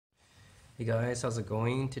Hey guys, how's it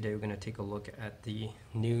going? Today we're going to take a look at the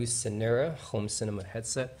new Cinera home cinema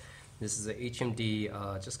headset. This is a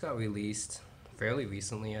HMD, just got released fairly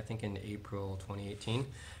recently, I think in April 2018.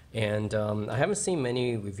 And I haven't seen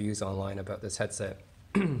many reviews online about this headset.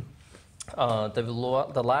 The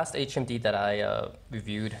last HMD that I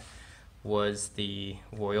reviewed was the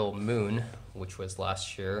Royal Moon, which was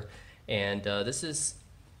last year. And this is,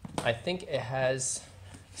 I think it has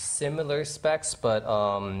similar specs, but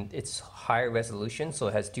it's higher resolution, so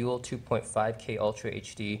it has dual 2.5K Ultra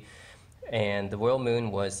HD, and the Royal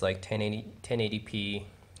Moon was like 1080p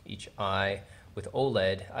each eye with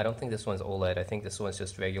OLED. I don't think this one's OLED, I think this one's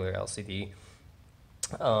just regular LCD,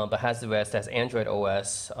 but has the rest, has Android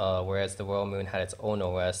OS, whereas the Royal Moon had its own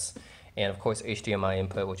OS, and of course HDMI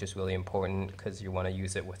input, which is really important because you want to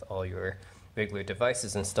use it with all your regular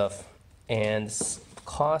devices and stuff. And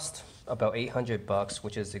cost about $800,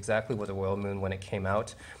 which is exactly what the Royal Moon when it came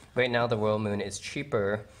out. Right now the Royal Moon is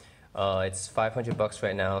cheaper. It's $500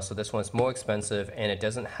 right now, so this one's more expensive, and it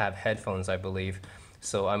doesn't have headphones, I believe.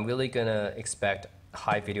 So I'm really gonna expect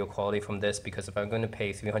high video quality from this, because if I'm gonna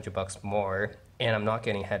pay $300 more and I'm not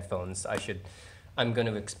getting headphones, I'm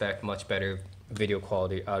gonna expect much better video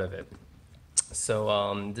quality out of it.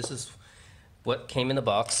 So this is what came in the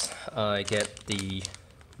box. I get the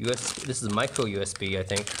this is micro USB, I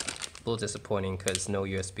think. A little disappointing because no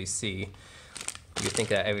USB-C. You think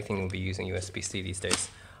that everything will be using USB-C these days.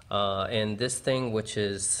 And this thing, which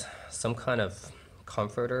is some kind of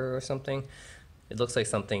comforter or something, it looks like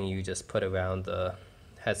something you just put around the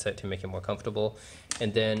headset to make it more comfortable.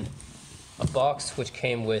 And then a box which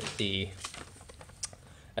came with the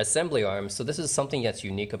assembly arm. So this is something that's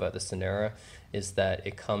unique about the Cinera, is that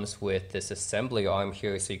it comes with this assembly arm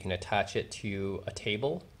here, so you can attach it to a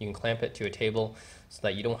table. You can clamp it to a table so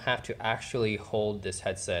that you don't have to actually hold this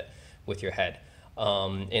headset with your head.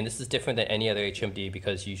 And this is different than any other HMD,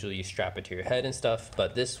 because usually you strap it to your head and stuff,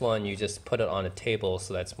 but this one you just put it on a table,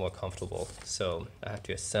 so that's more comfortable. So I have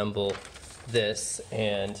to assemble this,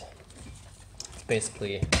 and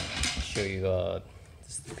basically show you this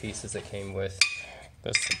is the pieces it came with.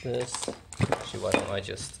 This. Actually, why don't I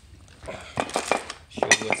just show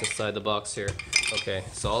you what's inside the box here. Okay,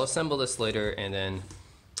 so I'll assemble this later and then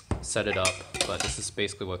set it up, but this is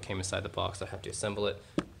basically what came inside the box. I have to assemble it.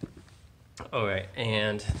 Alright,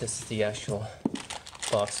 and this is the actual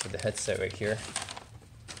box for the headset right here.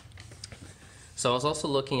 So I was also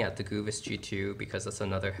looking at the Groovis G2, because that's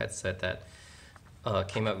another headset that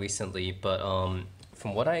came out recently, but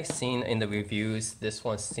from what I've seen in the reviews, this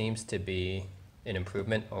one seems to be an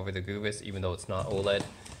improvement over the Groovis, even though it's not OLED.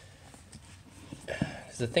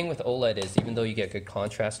 Because the thing with OLED is, even though you get good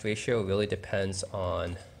contrast ratio, it really depends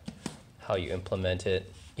on how you implement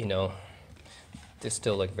it. You know, there's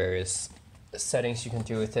still like various settings you can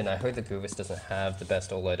do with it, and I heard the Groovis doesn't have the best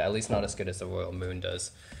OLED, at least not as good as the Royal Moon does.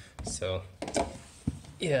 So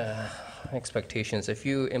yeah, expectations, if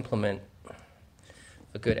you implement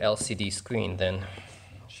a good LCD screen, then it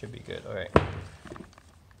should be good. Alright.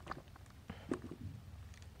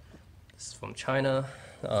 This is from China.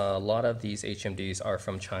 A lot of these HMDs are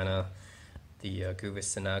from China. The Groovis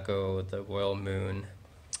Sinago, the Royal Moon,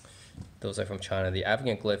 those are from China. The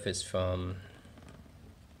Avigant Glyph is from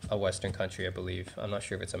a Western country, I believe. I'm not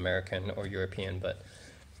sure if it's American or European, but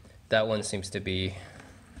that one seems to be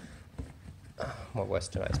more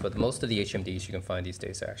westernized. But most of the HMDs you can find these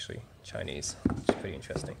days are actually Chinese, which is pretty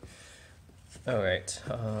interesting. Alright,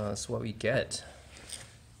 so what we get.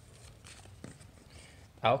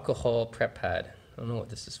 Alcohol prep pad. I don't know what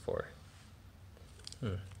this is for.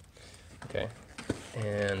 Okay,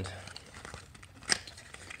 and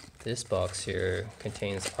this box here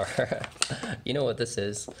contains our, you know what this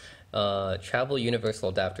is, travel universal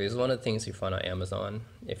adapter. This is one of the things you find on Amazon.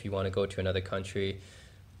 If you want to go to another country,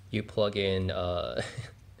 you plug in,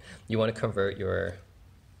 you want to convert your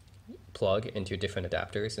plug into different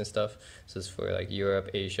adapters and stuff. So this is for like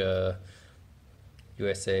Europe, Asia,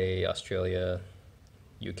 USA, Australia,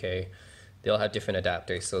 UK. They all have different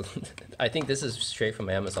adapters. So I think this is straight from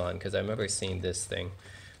Amazon, because I remember seeing this thing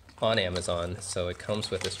on Amazon. So it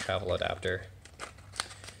comes with this travel adapter.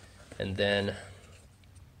 And then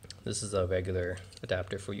this is a regular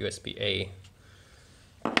adapter for USB-A.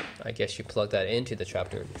 I guess you plug that into the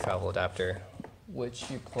travel adapter, which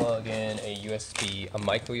you plug in a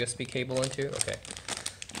micro USB cable into. Okay,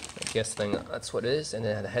 I guess then that's what it is. And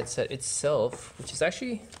then the headset itself, which is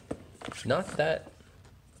actually not that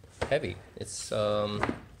heavy. It's good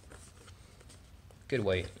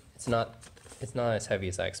weight. It's not as heavy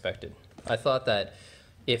as I expected. I thought that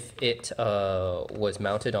if it was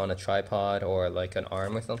mounted on a tripod or like an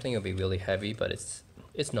arm or something, it would be really heavy, but it's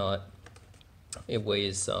not. It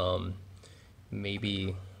weighs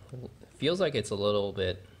maybe, feels like it's a little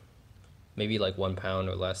bit, maybe like 1 pound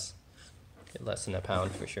or less than a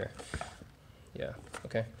pound for sure. Yeah,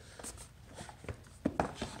 okay.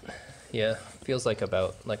 Yeah, feels like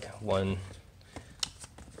about like one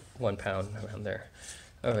pound around there.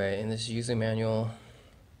 All right, and this user manual,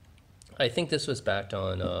 I think this was backed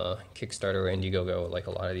on Kickstarter or Indiegogo, like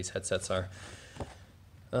a lot of these headsets are.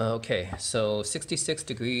 Okay, so 66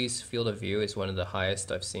 degrees field of view is one of the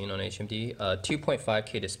highest I've seen on HMD.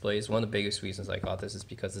 2.5K displays. One of the biggest reasons I got this is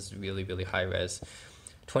because this is really, really high res.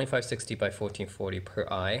 2560 by 1440 per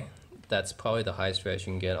eye. That's probably the highest res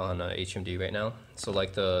you can get on HMD right now. So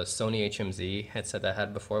like the Sony HMZ headset that I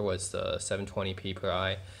had before was 720p per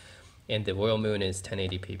eye. And the Royal Moon is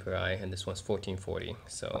 1080p per eye, and this one's 1440.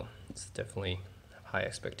 So it's definitely high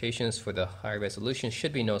expectations for the high resolution.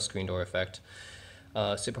 Should be no screen door effect.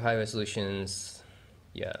 Super high resolutions,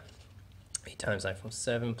 yeah. 8 times iPhone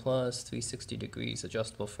 7 Plus, 360 degrees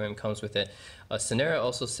adjustable frame comes with it. Cinera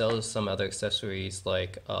also sells some other accessories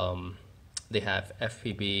like they have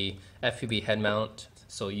FPV head mount.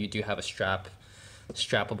 So you do have a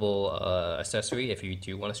strappable accessory if you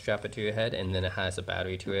do want to strap it to your head, and then it has a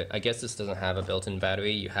battery to it. I guess this doesn't have a built-in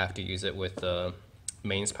battery. You have to use it with the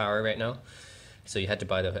mains power right now. So you had to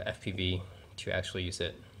buy the FPV to actually use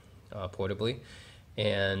it portably.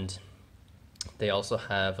 And they also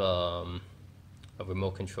have a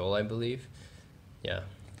remote control, I believe. Yeah.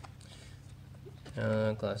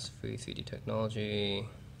 Glass-free 3D technology.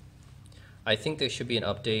 I think there should be an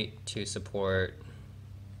update to support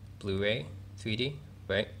Blu-ray 3D,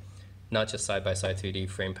 right? Not just side-by-side 3D,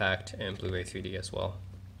 frame-packed, and Blu-ray 3D as well.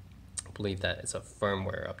 I believe that it's a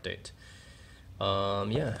firmware update.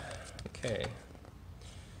 Yeah, okay.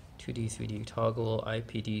 2D, 3D toggle,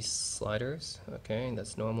 IPD sliders. Okay,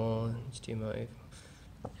 that's normal. HDMI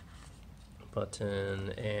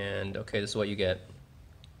button, and okay, this is what you get.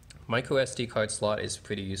 Micro SD card slot is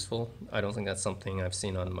pretty useful. I don't think that's something I've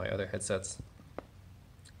seen on my other headsets.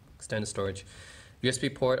 Extended storage.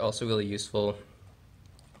 USB port, also really useful.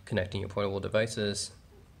 Connecting your portable devices.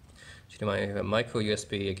 HDMI, micro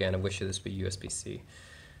USB, again, I wish this would be USB-C.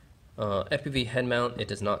 FPV head mount, it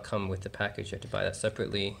does not come with the package. You have to buy that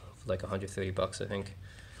separately for like 130 bucks, I think.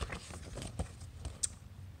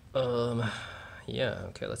 Yeah,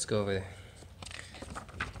 okay, let's go over,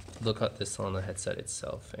 look at this on the headset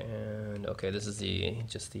itself. And okay, this is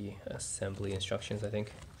just the assembly instructions, I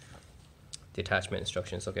think. The attachment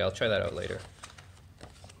instructions. Okay, I'll try that out later.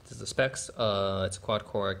 This is the specs. It's a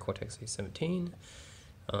quad-core Cortex A17.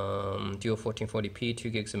 Dual 1440p, 2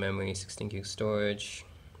 gigs of memory, 16 gigs storage.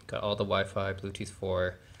 Got all the Wi-Fi, Bluetooth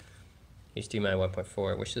 4, HDMI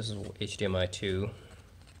 1.4, which this is HDMI 2.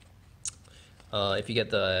 If you get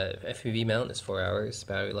the FPV mount, it's 4 hours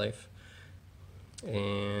battery life.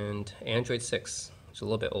 And Android 6, it's a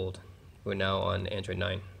little bit old. We're now on Android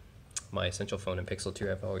 9. My Essential phone and Pixel 2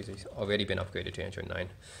 have already been upgraded to Android 9.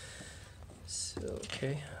 So,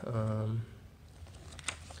 okay. All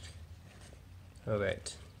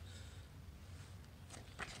right.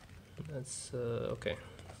 That's, okay.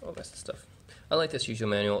 Oh, that's the stuff. I like this user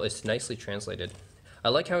manual. It's nicely translated. I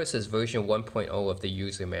like how it says version 1.0 of the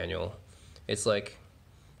user manual. It's like,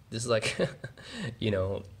 this is like, you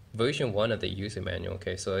know, version 1 of the user manual.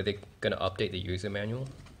 Okay, so are they going to update the user manual?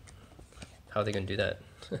 How are they going to do that?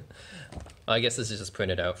 I guess this is just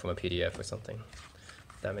printed out from a PDF or something.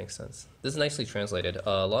 That makes sense. This is nicely translated.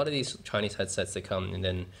 A lot of these Chinese headsets, they come and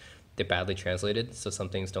then they're badly translated, so some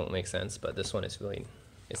things don't make sense, but this one is really,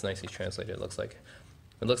 it's nicely translated, it looks like.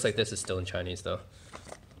 It looks like this is still in Chinese though.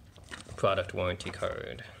 Product warranty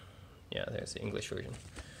card. Yeah, there's the English version.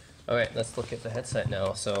 All right, let's look at the headset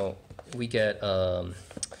now. So we get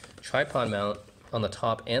tripod mount on the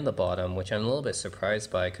top and the bottom, which I'm a little bit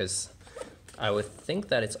surprised by because I would think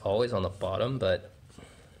that it's always on the bottom, but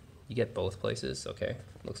you get both places. Okay,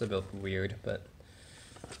 looks a bit weird, but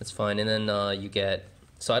it's fine. And then you get,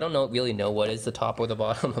 so I don't really know what is the top or the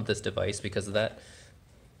bottom of this device because of that.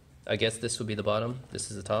 I guess this would be the bottom.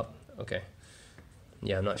 This is the top. Okay.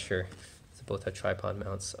 Yeah, I'm not sure. So both have tripod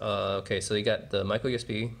mounts. Okay, so you got the micro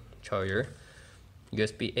USB charger,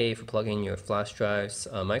 USB-A for plugging your flash drives,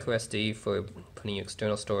 micro SD for putting your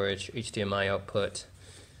external storage, HDMI output.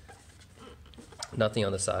 Nothing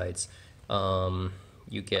on the sides.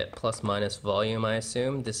 You get plus minus volume, I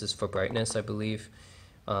assume. This is for brightness, I believe.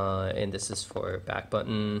 And this is for back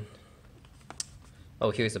button.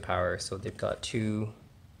 Oh, here's the power. So they've got two.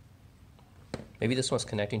 Maybe this one's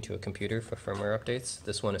connecting to a computer for firmware updates.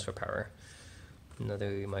 This one is for power. Another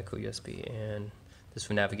micro USB, and this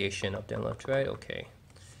for navigation, up, down, left, right. Okay.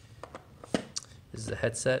 This is the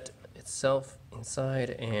headset itself.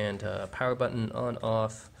 inside, and power button on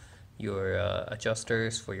off, your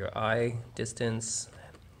adjusters for your eye distance,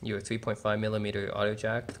 your 3.5 millimeter audio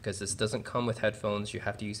jack, because this doesn't come with headphones. You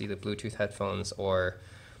have to use either Bluetooth headphones or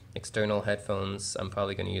external headphones. I'm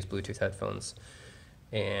probably going to use Bluetooth headphones.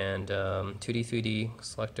 And 2D, 3D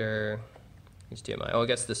selector, HDMI. Oh, I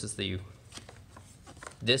guess this is the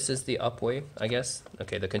up way, I guess.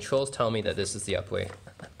 Okay, the controls tell me that this is the up way.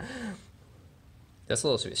 That's a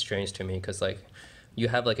little bit strange to me, because like you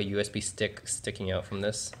have like a USB stick sticking out from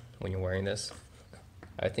this when you're wearing this.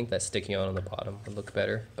 I think that sticking out on the bottom would look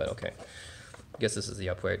better, but okay. I guess this is the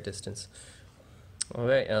upright distance. All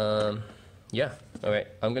right, yeah, all right.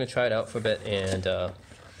 I'm gonna try it out for a bit and tell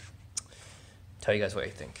you guys what I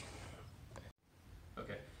think.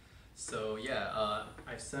 Okay, so yeah,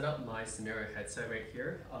 I've set up my Cinera headset right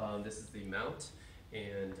here. This is the mount,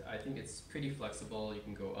 and I think it's pretty flexible. You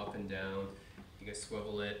can go up and down, you can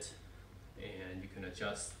swivel it, and you can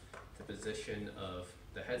adjust the position of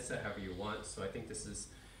the headset however you want. So I think this is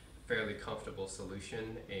a fairly comfortable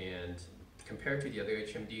solution, and compared to the other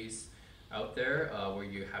HMDs out there where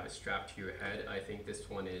you have it strapped to your head, I think this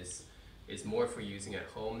one is more for using at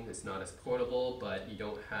home. It's not as portable, but you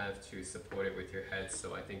don't have to support it with your head,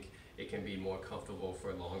 so I think it can be more comfortable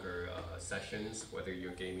for longer sessions, whether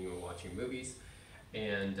you're gaming or watching movies.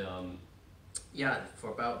 And yeah,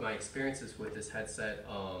 for about my experiences with this headset,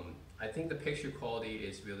 I think the picture quality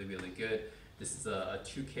is really, really good. This is a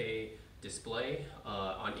 2K display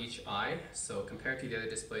on each eye. So compared to the other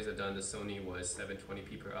displays I've done, the Sony was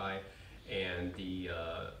 720p per eye, and the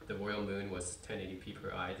Royal Moon was 1080p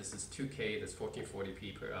per eye. This is 2K, that's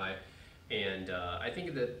 1440p per eye. And I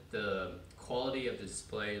think that the quality of the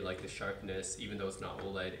display, like the sharpness, even though it's not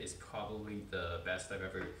OLED, is probably the best I've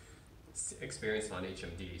ever experienced on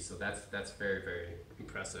HMD. So that's very, very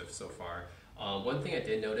impressive so far. One thing I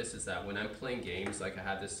did notice is that when I'm playing games, like I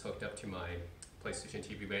have this hooked up to my PlayStation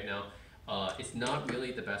TV right now, it's not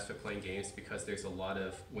really the best for playing games, because there's a lot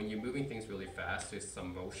of, when you're moving things really fast, there's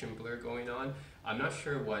some motion blur going on. I'm not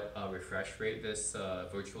sure what refresh rate this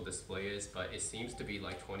virtual display is, but it seems to be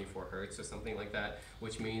like 24 Hertz or something like that,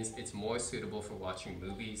 which means it's more suitable for watching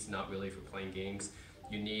movies, not really for playing games.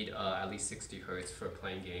 You need at least 60 Hertz for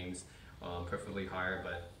playing games, preferably higher,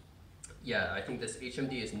 but yeah, I think this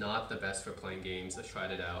HMD is not the best for playing games. I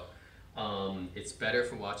tried it out. It's better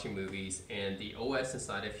for watching movies, and the OS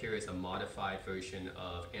inside of here is a modified version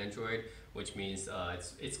of Android, which means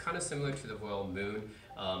it's kind of similar to the Royal Moon.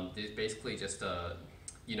 There's basically just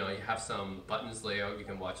you know, you have some buttons layout. You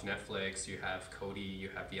can watch Netflix, you have Kodi, you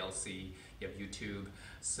have VLC, you have YouTube.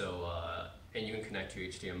 So and you can connect to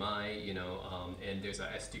HDMI, you know, and there's a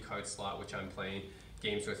SD card slot which I'm playing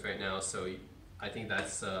games with right now. So I think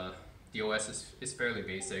that's the OS is fairly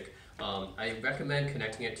basic. I recommend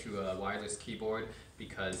connecting it to a wireless keyboard,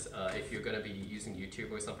 because if you're going to be using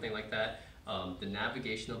YouTube or something like that, the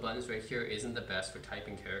navigational buttons right here isn't the best for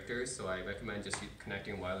typing characters, so I recommend just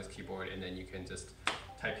connecting a wireless keyboard, and then you can just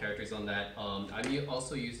type characters on that. I'm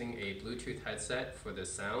also using a Bluetooth headset for the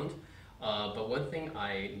sound, but one thing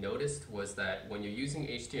I noticed was that when you're using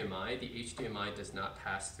HDMI, the HDMI does not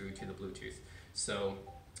pass through to the Bluetooth. So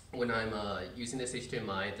when I'm using this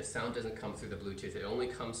HDMI, the sound doesn't come through the Bluetooth. It only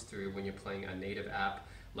comes through when you're playing a native app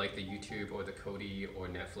like the YouTube or the Kodi or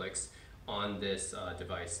Netflix on this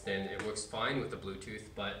device. Then it works fine with the Bluetooth,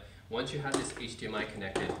 but once you have this HDMI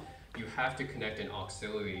connected, you have to connect an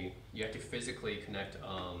auxiliary. You have to physically connect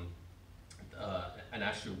an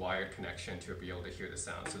actual wired connection to be able to hear the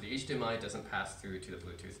sound. So the HDMI doesn't pass through to the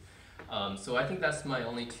Bluetooth. So I think that's my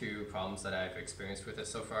only two problems that I've experienced with it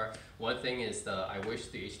so far. One thing is I wish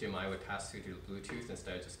the HDMI would pass through to the Bluetooth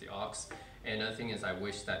instead of just the aux. And another thing is I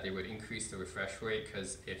wish that they would increase the refresh rate,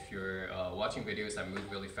 because if you're watching videos that move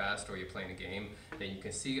really fast or you're playing a game, then you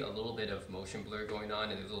can see a little bit of motion blur going on,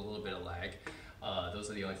 and there's a little bit of lag. Those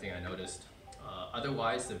are the only thing I noticed.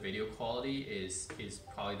 Otherwise, the video quality is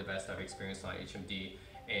probably the best I've experienced on HMD.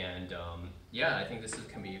 And yeah, I think this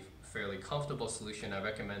can be fairly comfortable solution. I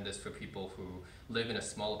recommend this for people who live in a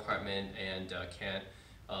small apartment and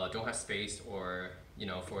don't have space, or you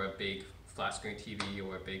know, for a big flat screen TV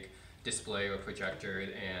or a big display or projector,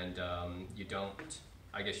 and you don't,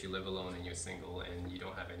 I guess you live alone and you're single and you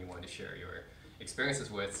don't have anyone to share your experiences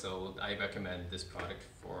with. So I recommend this product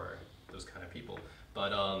for those kind of people.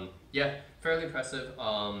 But yeah, fairly impressive.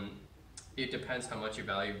 It depends how much you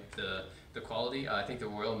value the quality. I think the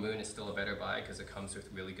Royal Moon is still a better buy, because it comes with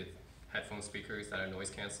really good headphone speakers that are noise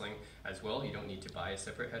cancelling as well. You don't need to buy a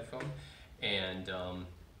separate headphone. And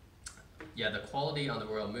yeah, the quality on the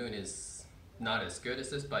Royal Moon is not as good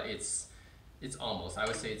as this, but it's It's almost. I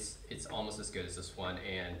would say it's almost as good as this one,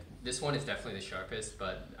 and this one is definitely the sharpest.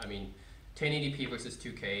 But I mean, 1080p versus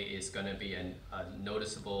 2K is going to be a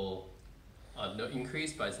noticeable no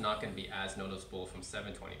increase, but it's not going to be as noticeable from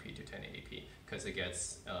 720p to 1080p because it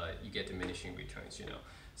gets you get diminishing returns, you know.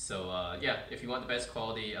 So yeah, if you want the best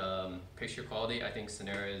quality picture quality, I think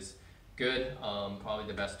Cinera is good. Probably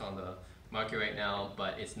the best on the market right now,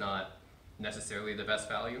 but it's not necessarily the best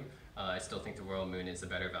value. I still think the Royal Moon is a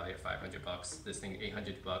better value at $500. This thing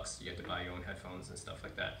 $800. You have to buy your own headphones and stuff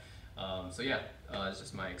like that. So yeah, it's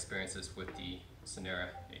just my experiences with the Cinera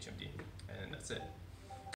HMD, and that's it.